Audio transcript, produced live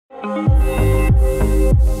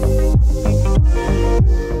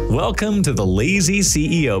Welcome to the Lazy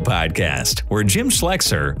CEO Podcast, where Jim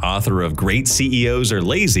Schlexer, author of Great CEOs Are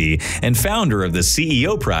Lazy and founder of the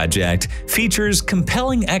CEO Project, features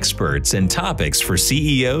compelling experts and topics for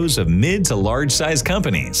CEOs of mid to large-sized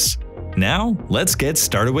companies. Now, let's get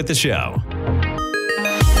started with the show.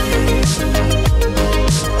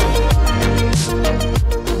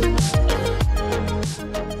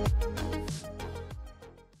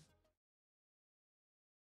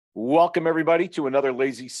 Welcome, everybody, to another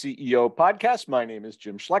Lazy CEO podcast. My name is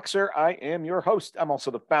Jim Schlexer. I am your host. I'm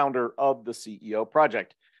also the founder of the CEO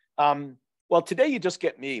Project. Well, today you just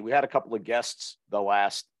get me. We had a couple of guests the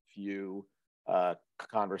last few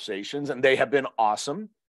conversations, and they have been awesome.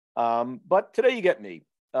 But today you get me,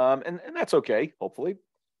 and that's okay, hopefully.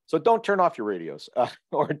 So don't turn off your radios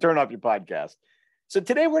or turn off your podcast. So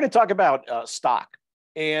today we're going to talk about stock.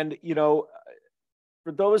 And,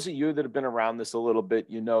 for those of you that have been around this a little bit,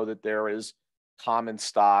 you know that there is common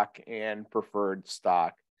stock and preferred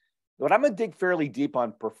stock. But I'm going to dig fairly deep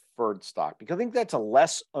on preferred stock because I think that's a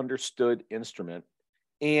less understood instrument.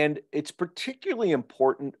 And it's particularly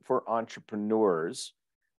important for entrepreneurs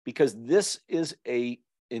because this is an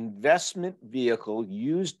investment vehicle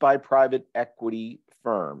used by private equity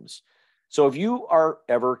firms. So if you are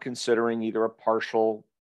ever considering either a partial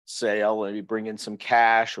sale, maybe bring in some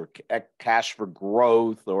cash or cash for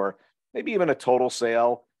growth, or maybe even a total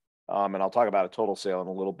sale. And I'll talk about a total sale in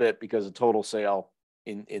a little bit because a total sale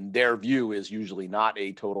in their view is usually not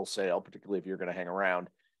a total sale, particularly if you're going to hang around.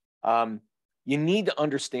 You need to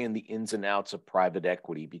understand the ins and outs of private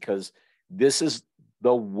equity because this is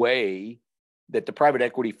the way that the private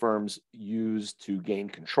equity firms use to gain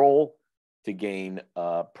control, to gain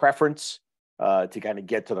preference, to kind of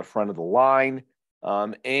get to the front of the line.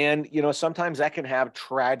 And sometimes that can have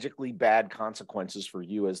tragically bad consequences for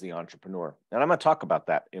you as the entrepreneur. And I'm going to talk about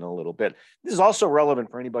that in a little bit. This is also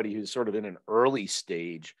relevant for anybody who's sort of in an early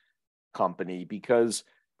stage company because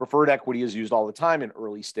preferred equity is used all the time in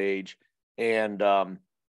early stage. And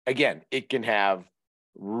again, it can have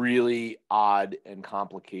really odd and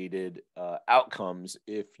complicated outcomes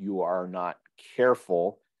if you are not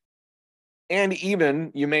careful. And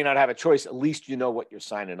even you may not have a choice, at least you know what you're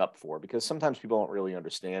signing up for, because sometimes people don't really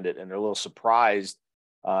understand it and they're a little surprised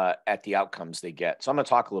at the outcomes they get. So I'm going to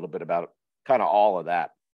talk a little bit about kind of all of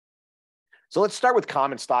that. So let's start with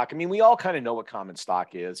common stock. I mean, we all kind of know what common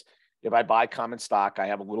stock is. If I buy common stock, I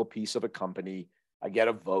have a little piece of a company. I get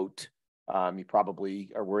a vote. You probably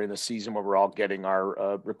we're in a season where we're all getting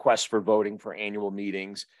our requests for voting for annual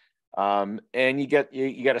meetings. And you get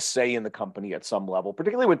a say in the company at some level,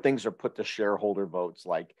 particularly when things are put to shareholder votes,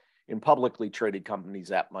 like in publicly traded companies,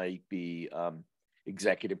 that might be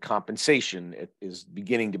executive compensation. It is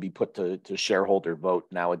beginning to be put to shareholder vote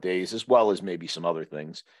nowadays, as well as maybe some other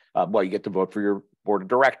things. Well, you get to vote for your board of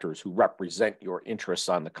directors who represent your interests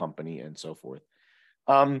on the company and so forth.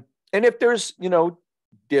 And if there's,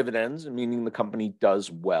 dividends, meaning the company does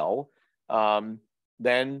well,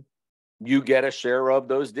 then you get a share of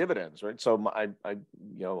those dividends, right? So I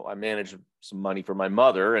manage some money for my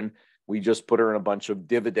mother, and we just put her in a bunch of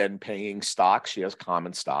dividend-paying stocks. She has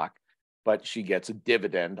common stock, but she gets a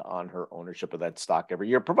dividend on her ownership of that stock every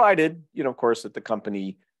year, provided, of course, that the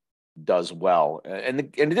company does well. And the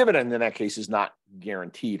dividend in that case is not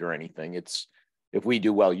guaranteed or anything. It's if we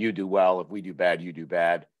do well, you do well. If we do bad, you do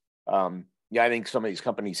bad. I think some of these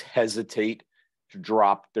companies hesitate to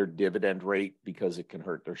drop their dividend rate because it can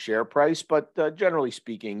hurt their share price. But generally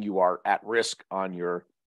speaking, you are at risk on your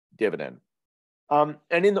dividend. And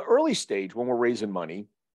in the early stage, when we're raising money,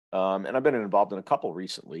 and I've been involved in a couple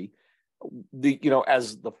recently,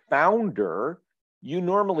 as the founder, you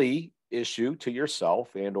normally issue to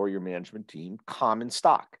yourself and or your management team common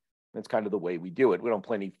stock. That's kind of the way we do it. We don't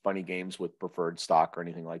play any funny games with preferred stock or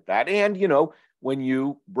anything like that. And, when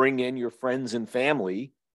you bring in your friends and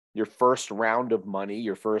family, your first round of money,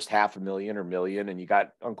 your first $500,000 or $1 million, and you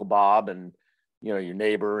got Uncle Bob and, your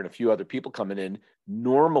neighbor and a few other people coming in,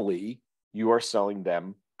 normally you are selling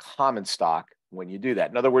them common stock when you do that.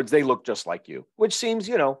 In other words, they look just like you, which seems,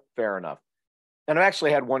 fair enough. And I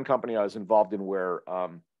actually had one company I was involved in where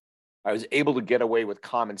I was able to get away with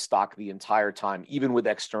common stock the entire time, even with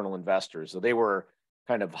external investors. So they were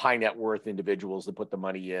kind of high net worth individuals that put the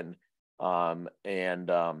money in.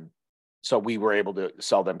 So we were able to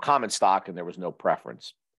sell them common stock and there was no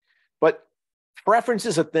preference. But preference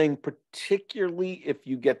is a thing, particularly if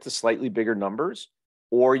you get to slightly bigger numbers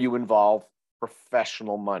or you involve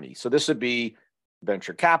professional money. So this would be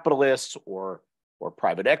venture capitalists or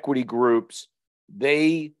private equity groups.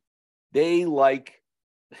 They like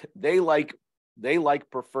They like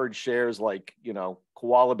preferred shares like,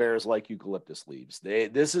 koala bears like eucalyptus leaves.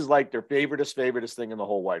 This is like their favoriteest thing in the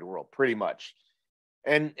whole wide world, pretty much.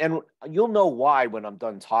 And you'll know why when I'm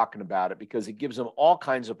done talking about it, because it gives them all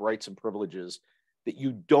kinds of rights and privileges that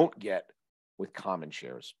you don't get with common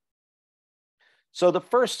shares. So the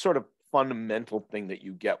first sort of fundamental thing that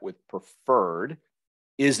you get with preferred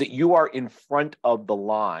is that you are in front of the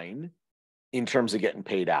line in terms of getting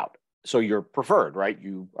paid out. So you're preferred, right?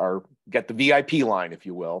 You get the VIP line, if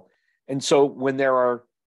you will. And so when there are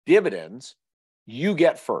dividends, you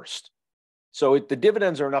get first. So if the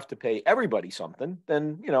dividends are enough to pay everybody something,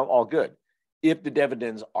 then, all good. If the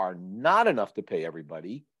dividends are not enough to pay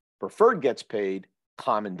everybody, preferred gets paid,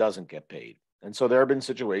 common doesn't get paid. And so there have been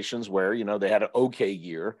situations where, they had an okay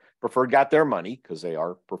year, preferred got their money because they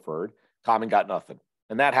are preferred, common got nothing.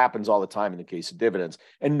 And that happens all the time in the case of dividends.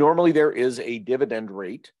 And normally there is a dividend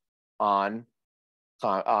rate on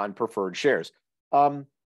preferred shares. Not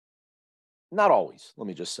always, let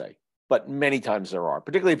me just say, but many times there are,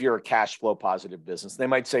 particularly if you're a cash flow positive business. They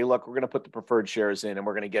might say, look, we're going to put the preferred shares in and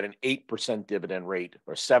we're going to get an 8% dividend rate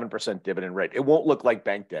or 7% dividend rate. It won't look like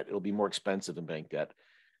bank debt. It'll be more expensive than bank debt,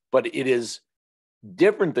 but it is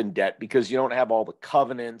different than debt because you don't have all the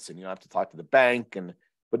covenants and you don't have to talk to the bank,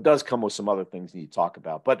 but it does come with some other things you need to talk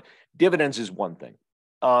about. But dividends is one thing.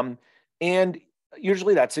 And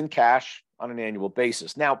usually that's in cash on an annual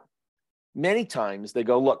basis. Now, many times they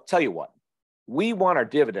go, look, tell you what, we want our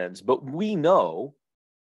dividends, but we know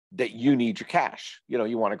that you need your cash.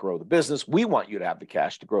 You want to grow the business. We want you to have the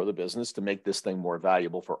cash to grow the business to make this thing more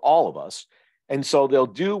valuable for all of us. And so they'll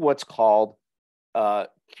do what's called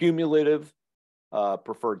cumulative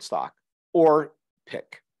preferred stock or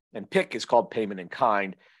PIK. And PIK is called payment in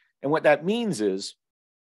kind. And what that means is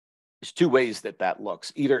there's two ways that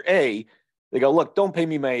looks. Either A, they go, look, don't pay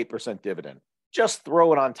me my 8% dividend. Just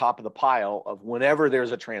throw it on top of the pile of whenever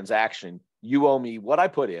there's a transaction, you owe me what I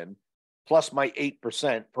put in plus my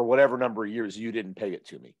 8% for whatever number of years you didn't pay it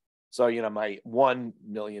to me. So, my $1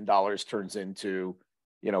 million turns into,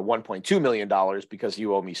 $1.2 million because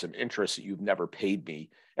you owe me some interest that you've never paid me.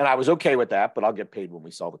 And I was okay with that, but I'll get paid when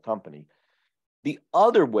we sell the company. The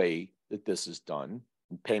other way that this is done,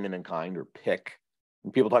 payment in kind or PIK,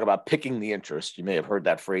 when people talk about picking the interest, you may have heard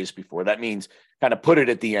that phrase before. That means kind of put it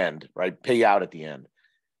at the end, right? Pay out at the end.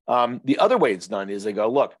 The other way it's done is they go,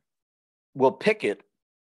 look, we'll PIK it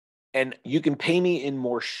and you can pay me in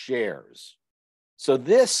more shares. So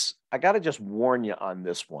this, I got to just warn you on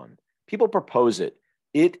this one. People propose it.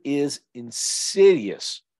 It is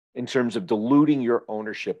insidious in terms of diluting your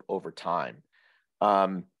ownership over time.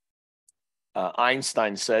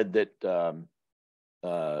 Einstein said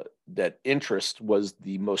that interest was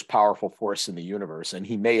the most powerful force in the universe, and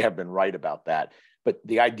he may have been right about that. But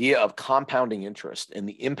the idea of compounding interest and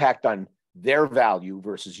the impact on their value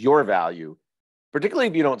versus your value, particularly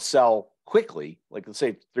if you don't sell quickly, like let's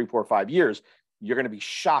say 3, 4, 5 years, you're going to be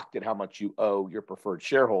shocked at how much you owe your preferred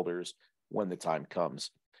shareholders when the time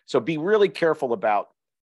comes. So be really careful about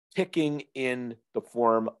picking in the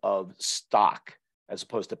form of stock as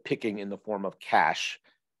opposed to picking in the form of cash.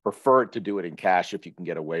 Prefer to do it in cash if you can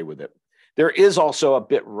get away with it. There is also a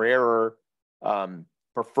bit rarer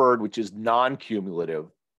preferred, which is non-cumulative.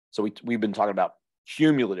 So we've been talking about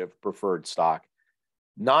cumulative preferred stock.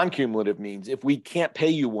 Non-cumulative means if we can't pay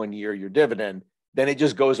you 1 year your dividend, then it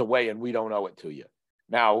just goes away and we don't owe it to you.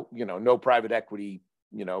 Now, no private equity,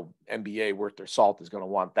 MBA worth their salt is going to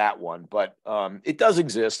want that one, but it does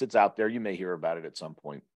exist. It's out there. You may hear about it at some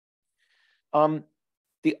point.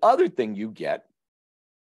 The other thing you get,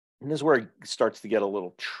 and this is where it starts to get a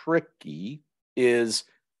little tricky, is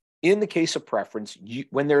in the case of preference,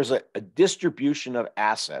 when there's a distribution of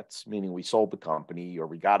assets, meaning we sold the company or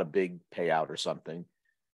we got a big payout or something,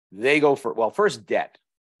 they go for, well, first debt,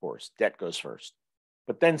 of course, debt goes first.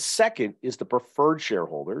 But then second is the preferred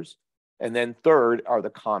shareholders. And then third are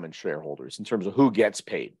the common shareholders in terms of who gets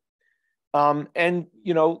paid. So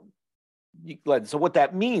what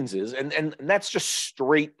that means is, and that's just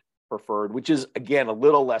straight preferred, which is, again, a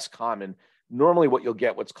little less common. Normally what you'll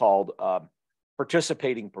get what's called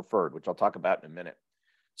participating preferred, which I'll talk about in a minute.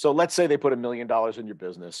 So let's say they put $1 million in your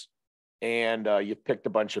business and you've picked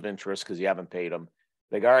a bunch of interest because you haven't paid them.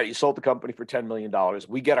 They go, all right, you sold the company for $10 million.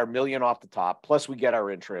 We get our $1 million off the top, plus we get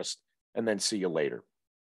our interest, and then see you later.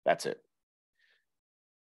 That's it.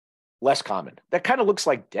 Less common. That kind of looks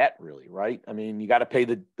like debt, really, right? I mean, you got to pay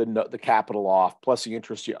the capital off, plus the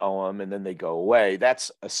interest you owe them, and then they go away.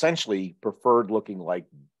 That's essentially preferred looking like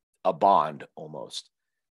a bond almost.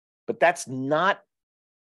 But that's not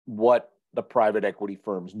what the private equity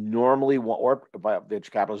firms normally want, or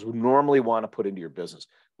venture capitalists who normally want to put into your business.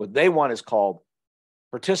 What they want is called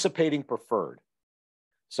participating preferred.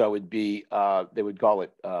 So it'd be, they would call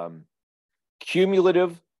it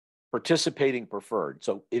cumulative participating preferred.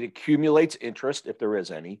 So it accumulates interest if there is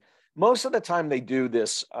any. Most of the time they do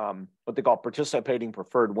this, what they call participating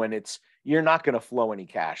preferred, when you're not going to flow any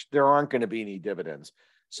cash. There aren't going to be any dividends.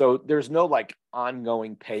 So there's no like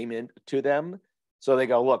ongoing payment to them. So they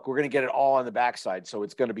go, look, we're going to get it all on the backside. So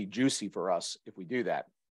it's going to be juicy for us if we do that.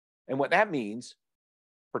 And what that means,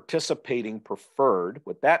 participating preferred,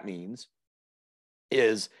 what that means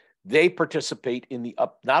is they participate in the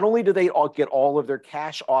up. Not only do they all get all of their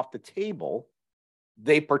cash off the table,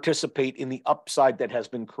 they participate in the upside that has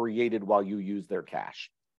been created while you use their cash.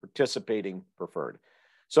 Participating preferred.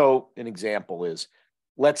 So an example is,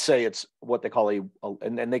 let's say it's what they call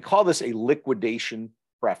and they call this a liquidation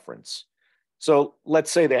preference. So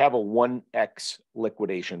let's say they have a 1x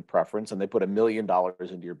liquidation preference and they put $1 million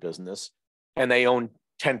into your business and they own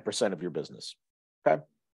 10% of your business. Okay.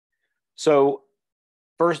 So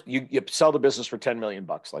first, you sell the business for $10 million,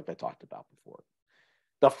 like I talked about before.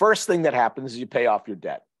 The first thing that happens is you pay off your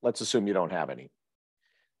debt. Let's assume you don't have any.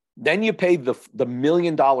 Then you pay the $1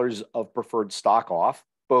 million of preferred stock off.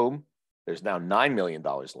 Boom. There's now $9 million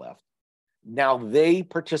left. Now they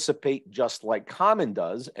participate just like common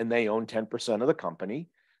does, and they own 10% of the company.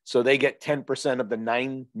 So they get 10% of the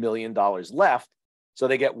 $9 million left. So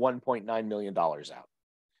they get $1.9 million out.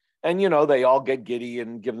 And, they all get giddy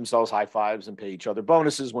and give themselves high fives and pay each other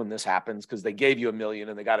bonuses when this happens, because they gave you $1 million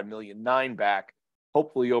and they got $1.9 million back,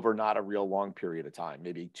 hopefully over not a real long period of time,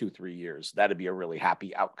 maybe 2-3 years. That'd be a really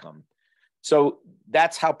happy outcome. So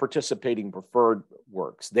that's how participating preferred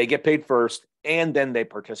works. They get paid first, and then they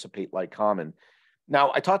participate like common.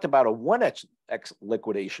 Now, I talked about a 1x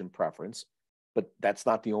liquidation preference, but that's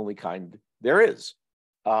not the only kind there is.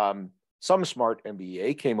 Some smart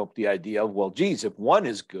MBA came up with the idea of, well, geez, if 1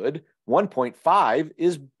 is good, 1.5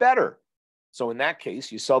 is better. So in that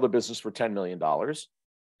case, you sell the business for $10 million.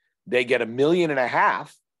 They get $1.5 million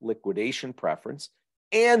liquidation preference,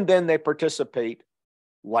 and then they participate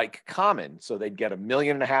like common. So they'd get $1.5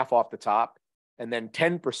 million off the top, and then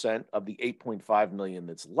 10% of the $8.5 million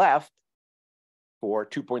that's left for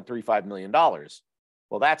 $2.35 million.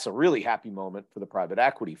 Well, that's a really happy moment for the private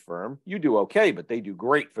equity firm. You do okay, but they do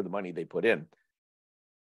great for the money they put in.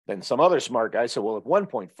 Then some other smart guy said, well, if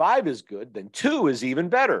 1.5 is good, then 2 is even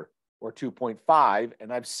better, or 2.5.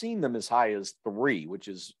 And I've seen them as high as 3, which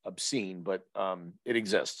is obscene, but it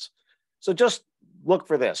exists. So just look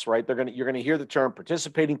for this, right? You're going to hear the term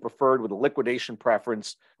participating preferred with a liquidation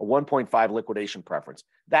preference, a 1.5 liquidation preference.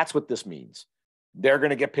 That's what this means. They're going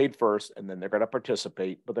to get paid first, and then they're going to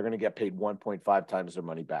participate, but they're going to get paid 1.5 times their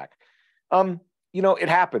money back. It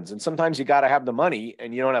happens, and sometimes you got to have the money,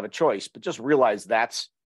 and you don't have a choice. But just realize that's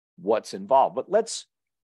what's involved.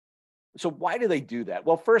 So why do they do that?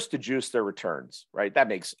 Well, first, to juice their returns, right? That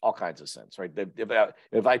makes all kinds of sense, right?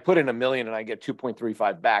 If I put in $1 million and I get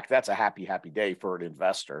 2.35 back, that's a happy day for an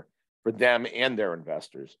investor, for them and their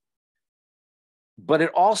investors. But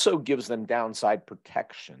it also gives them downside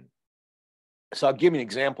protection. So I'll give you an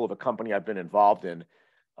example of a company I've been involved in.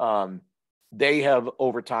 They have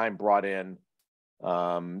over time brought in,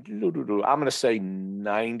 I'm going to say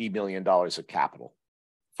 $90 million of capital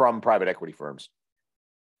from private equity firms.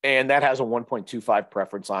 And that has a 1.25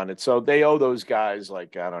 preference on it. So they owe those guys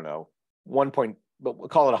like, I don't know, but we'll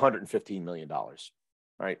call it $115 million,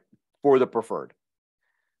 right, for the preferred.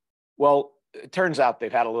 Well, it turns out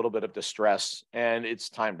they've had a little bit of distress, and it's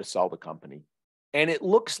time to sell the company. And it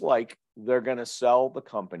looks like they're going to sell the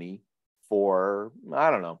company for, I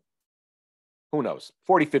don't know, who knows,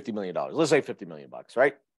 $40-50 million. Let's say $50 million,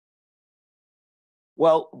 right?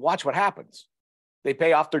 Well, watch what happens. They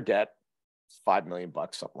pay off their debt. It's $5 million,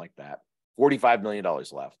 something like that. $45 million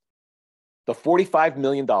left. The $45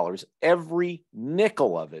 million, every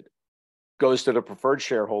nickel of it goes to the preferred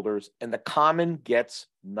shareholders, and the common gets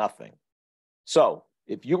nothing. So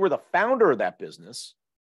if you were the founder of that business,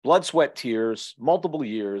 blood, sweat, tears, multiple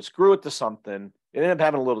years, grew it to something, it ended up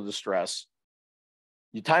having a little distress,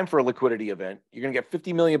 you time for a liquidity event, you're going to get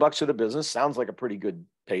 $50 million to the business. Sounds like a pretty good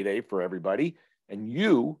payday for everybody. And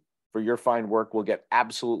you, for your fine work, will get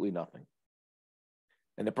absolutely nothing.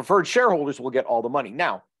 And the preferred shareholders will get all the money.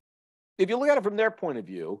 Now, if you look at it from their point of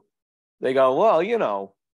view, they go,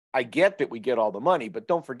 well, I get that we get all the money, but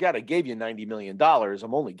don't forget, I gave you $90 million.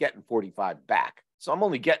 I'm only getting 45 back. So I'm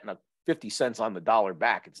only getting 50 cents on the dollar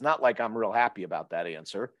back. It's not like I'm real happy about that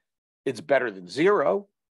answer. It's better than zero,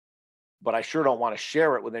 but I sure don't want to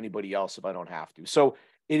share it with anybody else if I don't have to. So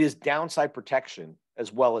it is downside protection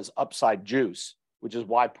as well as upside juice, which is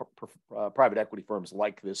why private equity firms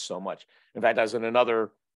like this so much. In fact, as in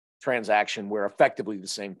another transaction where effectively the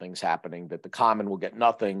same thing's happening, that the common will get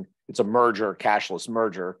nothing. It's a merger, cashless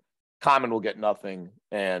merger. Common will get nothing,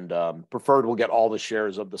 and preferred will get all the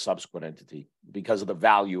shares of the subsequent entity because of the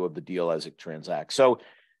value of the deal as it transacts. So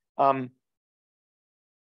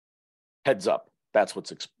heads up, that's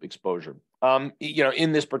what's exposure.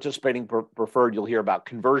 In this participating preferred, you'll hear about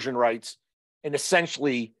conversion rights. And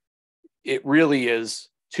essentially, it really is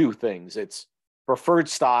two things. It's preferred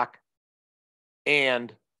stock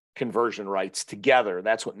and conversion rights together.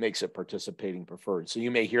 That's what makes it participating preferred. So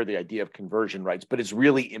you may hear the idea of conversion rights, but it's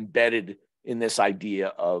really embedded in this idea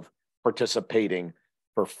of participating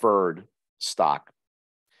preferred stock.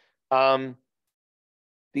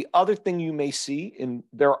 The other thing you may see, and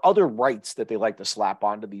there are other rights that they like to slap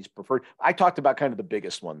onto these preferred. I talked about kind of the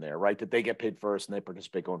biggest one there, right? That they get paid first and they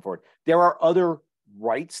participate going forward. There are other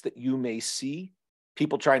rights that you may see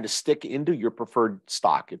people trying to stick into your preferred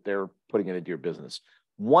stock if they're putting it into your business.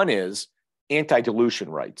 One is anti-dilution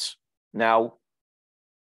rights. Now,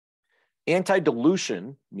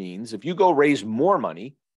 anti-dilution means if you go raise more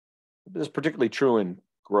money, this is particularly true in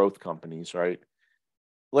growth companies, right?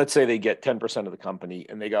 Let's say they get 10% of the company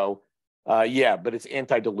and they go, yeah, but it's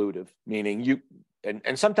anti-dilutive, meaning you,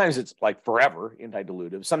 and sometimes it's like forever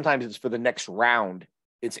anti-dilutive. Sometimes it's for the next round,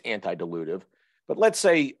 it's anti-dilutive. But let's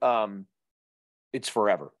say it's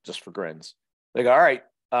forever, just for grins. They go, all right,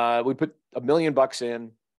 we put $1 million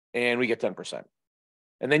in and we get 10%.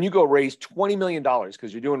 And then you go raise $20 million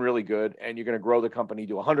because you're doing really good and you're going to grow the company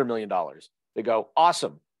to $100 million. They go,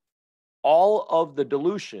 awesome. All of the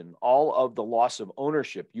dilution, all of the loss of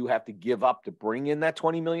ownership you have to give up to bring in that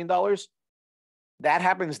 $20 million, that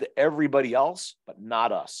happens to everybody else, but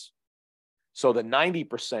not us. So the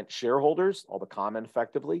 90% shareholders, all the common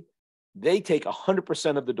effectively, they take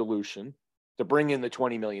 100% of the dilution to bring in the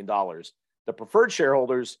 $20 million. The preferred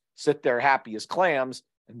shareholders sit there happy as clams,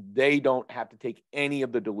 and they don't have to take any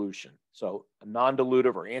of the dilution. So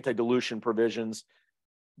non-dilutive or anti-dilution provisions,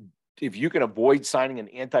 if you can avoid signing an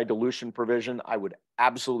anti-dilution provision, I would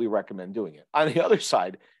absolutely recommend doing it. On the other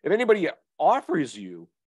side, if anybody offers you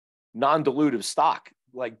non-dilutive stock,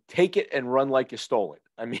 like take it and run like you stole it.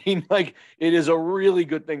 I mean, like it is a really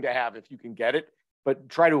good thing to have if you can get it, but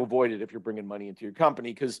try to avoid it if you're bringing money into your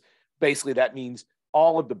company, because basically that means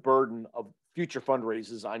all of the burden of future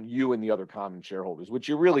fundraisers on you and the other common shareholders, which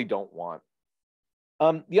you really don't want.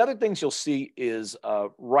 The other things you'll see is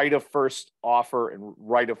right of first offer and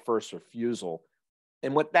right of first refusal.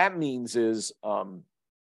 And what that means is, we'll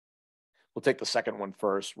take the second one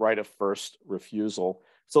first, right of first refusal.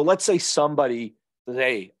 So let's say somebody says,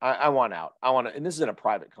 hey, I want out. I want to, and this is in a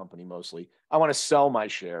private company mostly, I want to sell my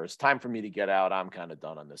shares. Time for me to get out. I'm kind of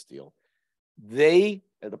done on this deal. They,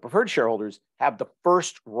 the preferred shareholders, have the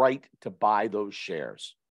first right to buy those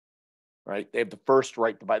shares, right? They have the first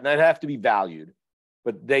right to buy, and that have to be valued.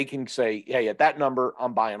 But they can say, hey, at that number,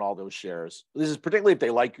 I'm buying all those shares. This is particularly if they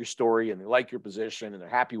like your story and they like your position and they're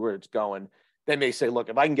happy where it's going. They may say, look,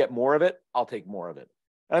 if I can get more of it, I'll take more of it.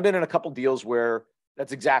 And I've been in a couple deals where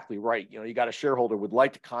that's exactly right. You know, you got a shareholder would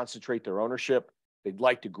like to concentrate their ownership. They'd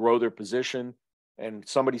like to grow their position. And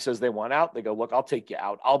somebody says they want out. They go, look, I'll take you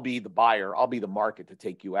out. I'll be the buyer. I'll be the market to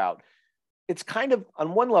take you out. It's kind of,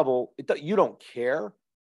 on one level, you don't care.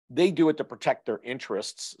 They do it to protect their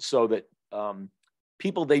interests so that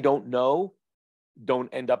people they don't know don't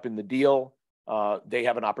end up in the deal. They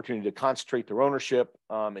have an opportunity to concentrate their ownership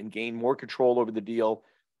and gain more control over the deal.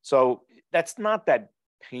 So that's not that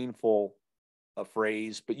painful a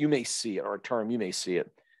phrase, but you may see it, or a term, you may see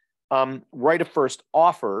it. Right of first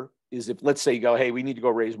offer is if, let's say you go, hey, we need to go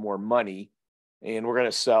raise more money and we're going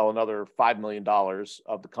to sell another $5 million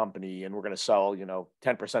of the company, and we're going to sell,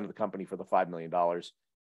 10% of the company for the $5 million.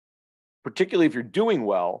 Particularly if you're doing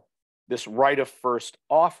well, this right of first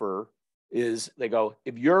offer is they go,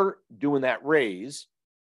 if you're doing that raise,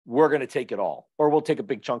 we're going to take it all, or we'll take a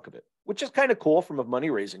big chunk of it, which is kind of cool from a money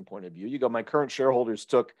raising point of view. You go, my current shareholders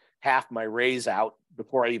took half my raise out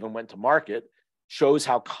before I even went to market, shows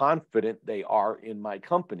how confident they are in my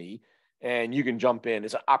company. And you can jump in.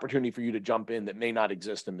 It's an opportunity for you to jump in that may not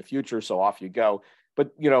exist in the future. So off you go.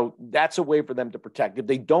 But, that's a way for them to protect. If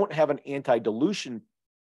they don't have an anti-dilution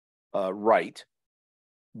right,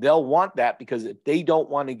 they'll want that, because if they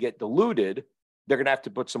don't want to get diluted, they're going to have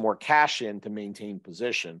to put some more cash in to maintain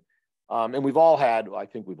position. And I think we've all had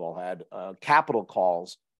capital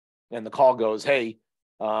calls, and the call goes, hey,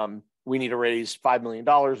 we need to raise $5 million.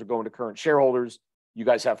 We're going to current shareholders. You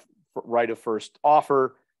guys have right of first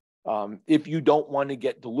offer. If you don't want to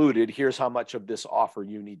get diluted, here's how much of this offer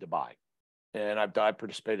you need to buy. And I've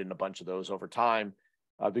participated in a bunch of those over time.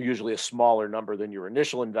 They're usually a smaller number than your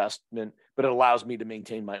initial investment, but it allows me to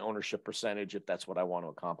maintain my ownership percentage if that's what I want to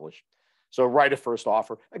accomplish. So right of first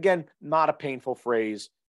offer, again, not a painful phrase.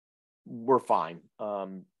 We're fine.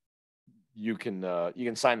 You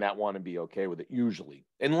can sign that one and be okay with it usually,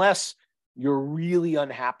 unless you're really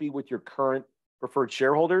unhappy with your current preferred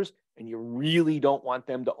shareholders and you really don't want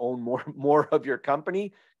them to own more of your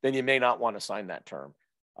company, then you may not want to sign that term.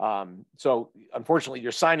 So unfortunately,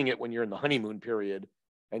 you're signing it when you're in the honeymoon period,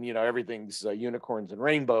 and everything's unicorns and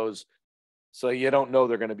rainbows. So you don't know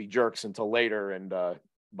they're going to be jerks until later, and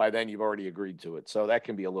by then you've already agreed to it. So that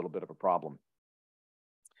can be a little bit of a problem.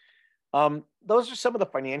 Those are some of the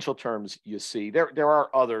financial terms you see. There are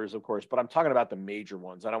others, of course, but I'm talking about the major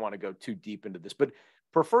ones. I don't want to go too deep into this, but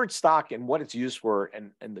preferred stock and what it's used for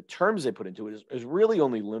and the terms they put into it is really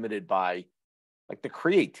only limited by like the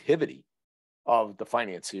creativity of the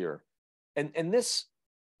financier. And this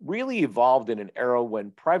really evolved in an era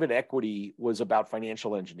when private equity was about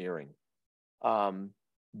financial engineering.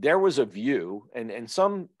 There was a view, and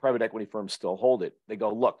some private equity firms still hold it. They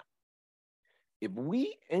go, look, if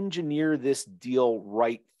we engineer this deal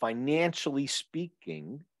right, financially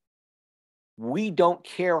speaking, we don't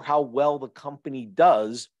care how well the company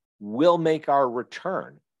does, we'll make our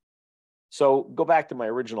return. So go back to my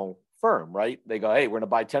original firm, right? They go, hey, we're going to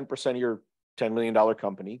buy 10% of your $10 million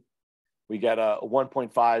company. We get a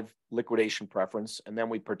 1.5 liquidation preference, and then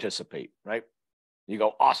we participate, right? You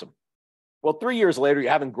go, awesome. Well, 3 years later, you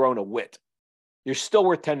haven't grown a whit. You're still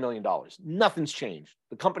worth $10 million. Nothing's changed.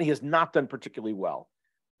 The company has not done particularly well.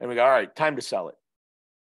 And we go, all right, time to sell it.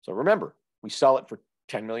 So remember, we sell it for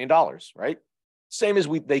 $10 million, right? Same as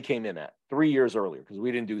they came in at 3 years earlier because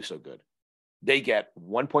we didn't do so good. They get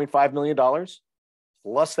 $1.5 million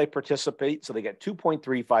plus they participate. So they get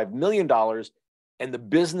 $2.35 million, and the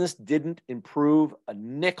business didn't improve a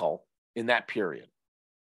nickel in that period.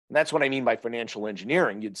 And that's what I mean by financial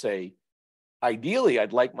engineering. You'd say, ideally,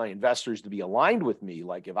 I'd like my investors to be aligned with me.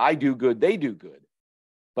 Like if I do good, they do good.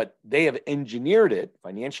 But they have engineered it,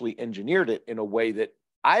 financially engineered it in a way that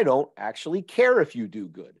I don't actually care if you do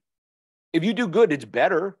good. If you do good, it's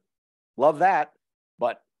better. Love that.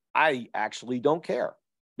 But I actually don't care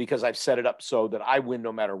because I've set it up so that I win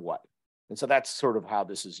no matter what. And so that's sort of how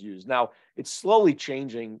this is used. Now, it's slowly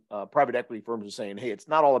changing. Private equity firms are saying, hey, it's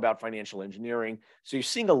not all about financial engineering. So you're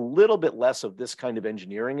seeing a little bit less of this kind of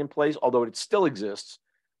engineering in place, although it still exists.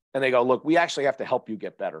 And they go, look, we actually have to help you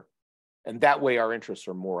get better. And that way our interests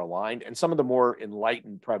are more aligned. And some of the more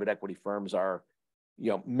enlightened private equity firms are,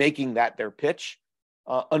 making that their pitch.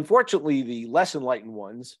 Unfortunately, the less enlightened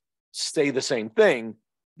ones say the same thing.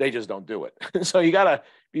 They just don't do it. So you got to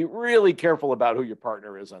be really careful about who your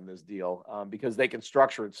partner is on this deal because they can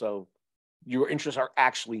structure it so your interests are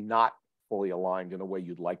actually not fully aligned in a way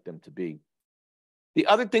you'd like them to be. The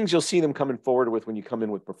other things you'll see them coming forward with when you come in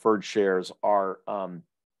with preferred shares are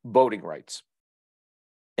voting rights.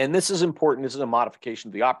 And this is important. This is a modification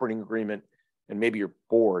of the operating agreement and maybe your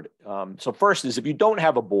board. So first is if you don't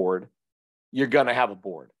have a board, you're going to have a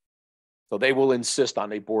board. So they will insist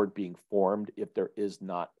on a board being formed if there is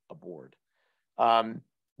not a board.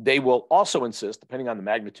 They will also insist, depending on the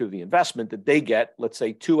magnitude of the investment, that they get, let's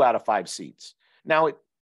say, 2 out of 5 seats. Now,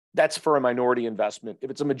 that's for a minority investment. If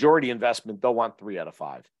it's a majority investment, they'll want 3 out of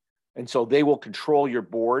 5. And so they will control your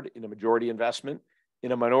board in a majority investment.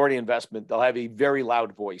 In a minority investment, they'll have a very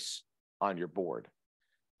loud voice on your board.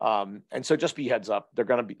 And so just be heads up, they're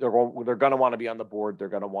going to want to be on the board. They're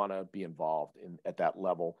going to want to be involved at that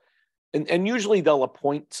level. And usually they'll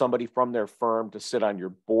appoint somebody from their firm to sit on your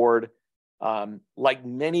board. Like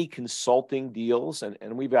many consulting deals,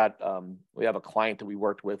 and we have a client that we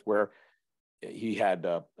worked with where he had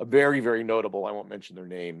a very, very notable, I won't mention their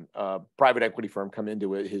name, private equity firm come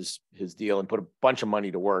into his deal and put a bunch of money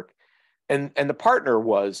to work. And the partner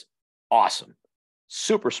was awesome,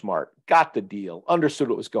 super smart, got the deal, understood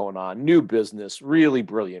what was going on, new business, really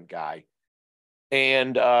brilliant guy.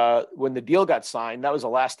 And when the deal got signed, that was the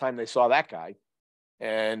last time they saw that guy.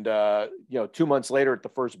 And 2 months later, at the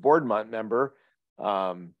first board member,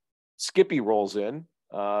 Skippy rolls in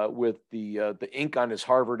with the ink on his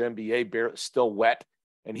Harvard MBA still wet,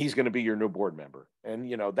 and he's going to be your new board member. And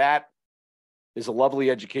that is a lovely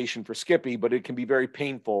education for Skippy, but it can be very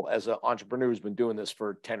painful as an entrepreneur who's been doing this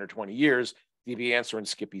for 10 or 20 years to be answering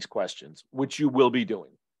Skippy's questions, which you will be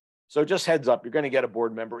doing. So just heads up, you're going to get a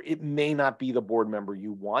board member. It may not be the board member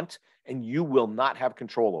you want, and you will not have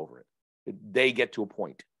control over it. They get to a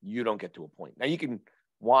point. You don't get to a point. Now you can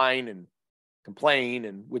whine and complain,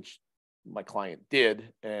 and which my client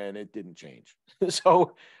did, and it didn't change.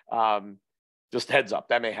 So just heads up,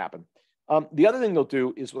 that may happen. The other thing they'll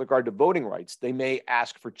do is with regard to voting rights, they may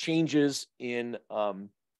ask for changes in the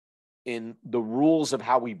rules of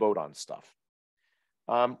how we vote on stuff.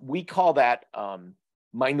 We call that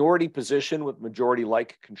minority position with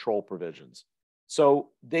majority-like control provisions. So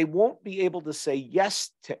they won't be able to say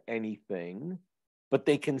yes to anything, but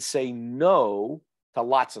they can say no to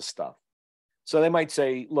lots of stuff. So they might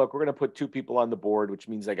say, look, we're going to put 2 people on the board, which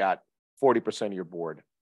means they got 40% of your board.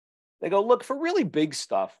 They go, look, for really big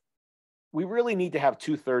stuff, we really need to have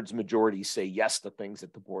 2/3 majority say yes to things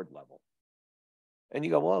at the board level. And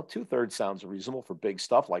you go, well, 2/3 sounds reasonable for big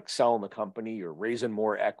stuff like selling the company or raising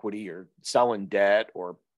more equity or selling debt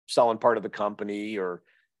or selling part of the company or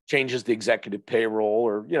changes the executive payroll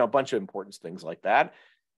or, a bunch of important things like that.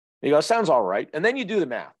 And you go, sounds all right. And then you do the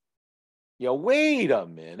math. You go, wait a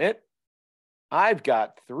minute. I've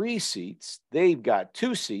got 3 seats. They've got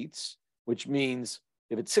 2 seats, which means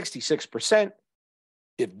if it's 66%,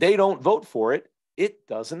 if they don't vote for it, it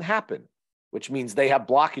doesn't happen, which means they have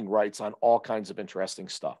blocking rights on all kinds of interesting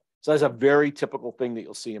stuff. So that's a very typical thing that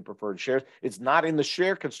you'll see in preferred shares. It's not in the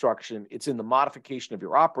share construction. It's in the modification of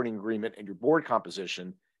your operating agreement and your board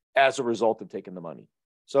composition as a result of taking the money.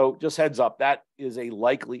 So just heads up, that is a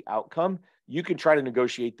likely outcome. You can try to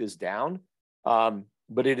negotiate this down,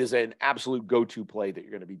 but it is an absolute go-to play that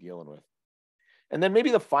you're going to be dealing with. And then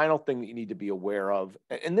maybe the final thing that you need to be aware of,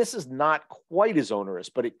 and this is not quite as onerous,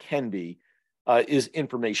 but it can be, is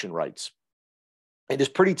information rights. It is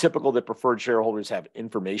pretty typical that preferred shareholders have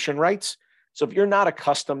information rights. So if you're not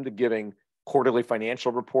accustomed to giving quarterly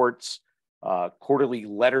financial reports, quarterly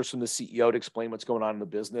letters from the CEO to explain what's going on in the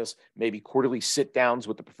business, maybe quarterly sit-downs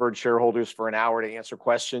with the preferred shareholders for an hour to answer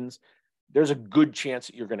questions, there's a good chance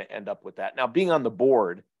that you're going to end up with that. Now, being on the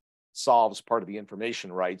board solves part of the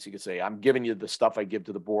information rights. You could say, I'm giving you the stuff I give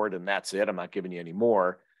to the board, and that's it. I'm not giving you any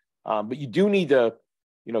more. But you do need to,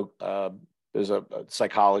 there's a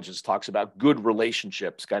psychologist talks about good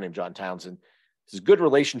relationships, a guy named John Townsend. Says good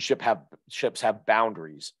relationships have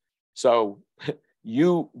boundaries. So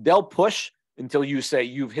they'll push until you say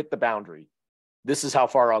you've hit the boundary. This is how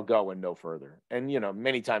far I'll go and no further. And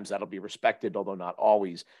many times that'll be respected, although not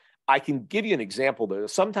always. I can give you an example though.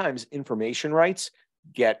 Sometimes information rights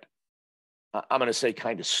get, I'm going to say,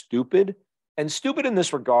 kind of stupid. And stupid in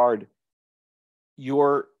this regard,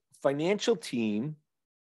 your financial team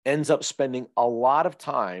ends up spending a lot of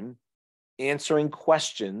time answering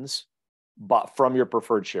questions from your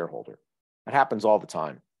preferred shareholder. That happens all the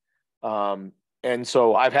time. And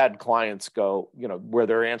so I've had clients go, where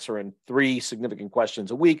they're answering 3 significant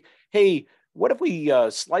questions a week. Hey, what if we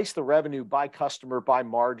slice the revenue by customer, by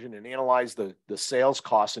margin, and analyze the sales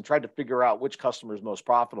costs and try to figure out which customer is most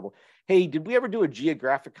profitable? Hey, did we ever do a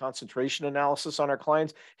geographic concentration analysis on our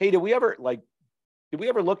clients? Hey, did we ever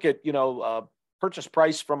look at, purchase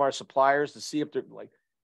price from our suppliers to see if they're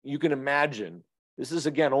you can imagine, this is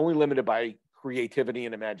again, only limited by creativity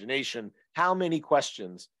and imagination. How many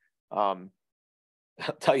questions? I'll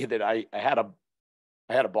tell you that I had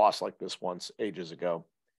a boss like this once ages ago.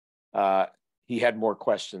 He had more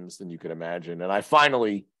questions than you could imagine. And I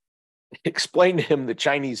finally explained to him the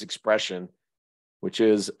Chinese expression, which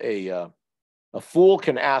is a fool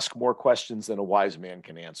can ask more questions than a wise man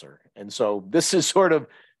can answer. And so this is sort of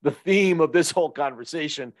the theme of this whole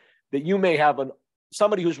conversation, that you may have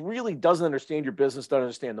somebody who's really doesn't understand your business, doesn't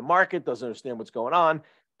understand the market, doesn't understand what's going on,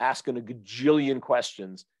 asking a gajillion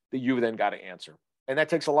questions that you then got to answer. And that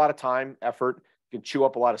takes a lot of time, effort, can chew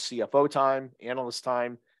up a lot of CFO time, analyst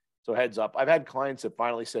time. So heads up. I've had clients that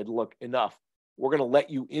finally said, look, enough. We're going to let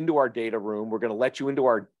you into our data room. We're going to let you into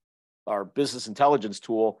our business intelligence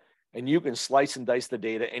tool, and you can slice and dice the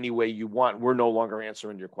data any way you want. We're no longer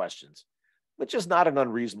answering your questions. Which is not an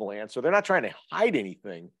unreasonable answer. They're not trying to hide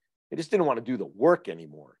anything. They just didn't want to do the work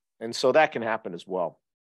anymore. And so that can happen as well.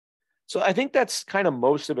 So I think that's kind of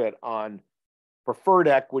most of it on preferred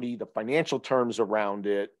equity, the financial terms around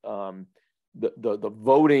it, the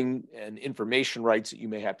voting and information rights that you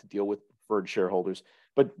may have to deal with preferred shareholders.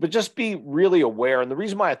 But just be really aware. And the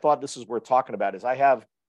reason why I thought this is worth talking about is I have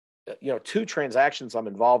 2 transactions I'm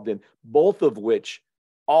involved in, both of which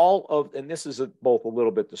and this is both a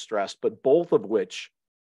little bit distressed, but both of which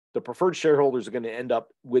the preferred shareholders are going to end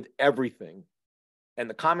up with everything and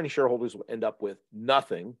the common shareholders will end up with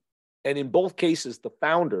nothing. And in both cases, the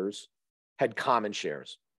founders had common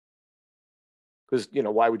shares. Because,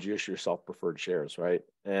 why would you issue yourself preferred shares, right?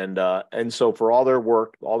 And so for all their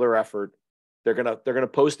work, all their effort, they're gonna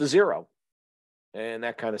post a 0. And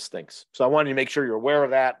that kind of stinks. So I wanted to make sure you're aware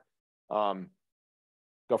of that.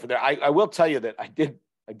 Go for there. I will tell you that I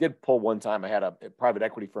did pull one time. I had a private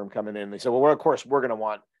equity firm coming in. And they said, well, of course, we're going to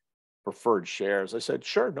want preferred shares. I said,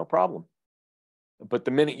 sure, no problem. But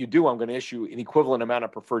the minute you do, I'm going to issue an equivalent amount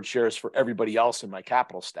of preferred shares for everybody else in my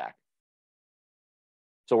capital stack.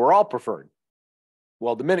 So we're all preferred.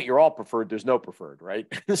 Well, the minute you're all preferred, there's no preferred, right?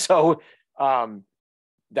 So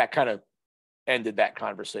that kind of ended that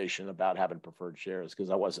conversation about having preferred shares, because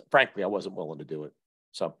I wasn't willing to do it.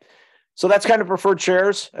 So that's kind of preferred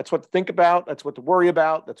shares. That's what to think about. That's what to worry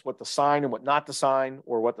about. That's what to sign and what not to sign,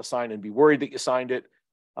 or what to sign and be worried that you signed it.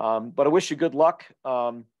 But I wish you good luck.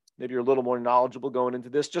 Maybe you're a little more knowledgeable going into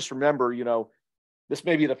this. Just remember, this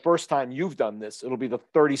may be the first time you've done this. It'll be the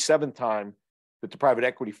 37th time that the private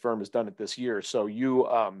equity firm has done it this year. So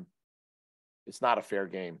it's not a fair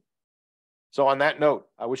game. So on that note,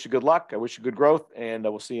 I wish you good luck. I wish you good growth, and I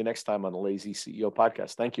will see you next time on the Lazy CEO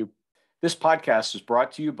Podcast. Thank you. This podcast is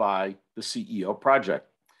brought to you by the CEO Project.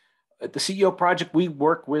 At the CEO Project, we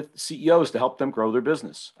work with CEOs to help them grow their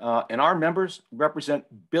business. And our members represent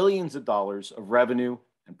billions of dollars of revenue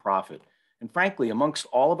and profit. And frankly, amongst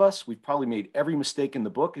all of us, we've probably made every mistake in the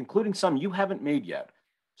book, including some you haven't made yet.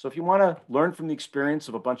 So if you want to learn from the experience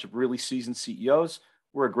of a bunch of really seasoned CEOs,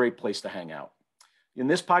 we're a great place to hang out. In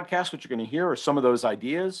this podcast, what you're going to hear are some of those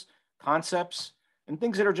ideas, concepts, and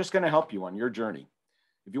things that are just going to help you on your journey.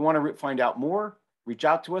 If you want to find out more, reach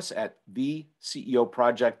out to us at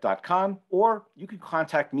theceoproject.com, or you can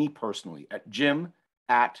contact me personally at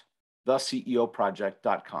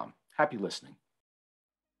jim@theceoproject.com. Happy listening.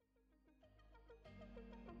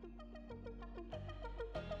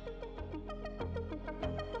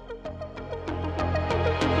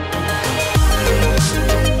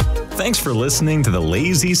 Thanks for listening to the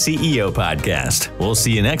Lazy CEO Podcast. We'll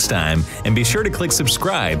see you next time, and be sure to click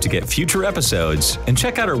subscribe to get future episodes, and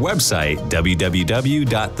check out our website,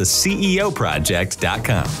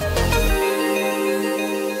 www.theceoproject.com.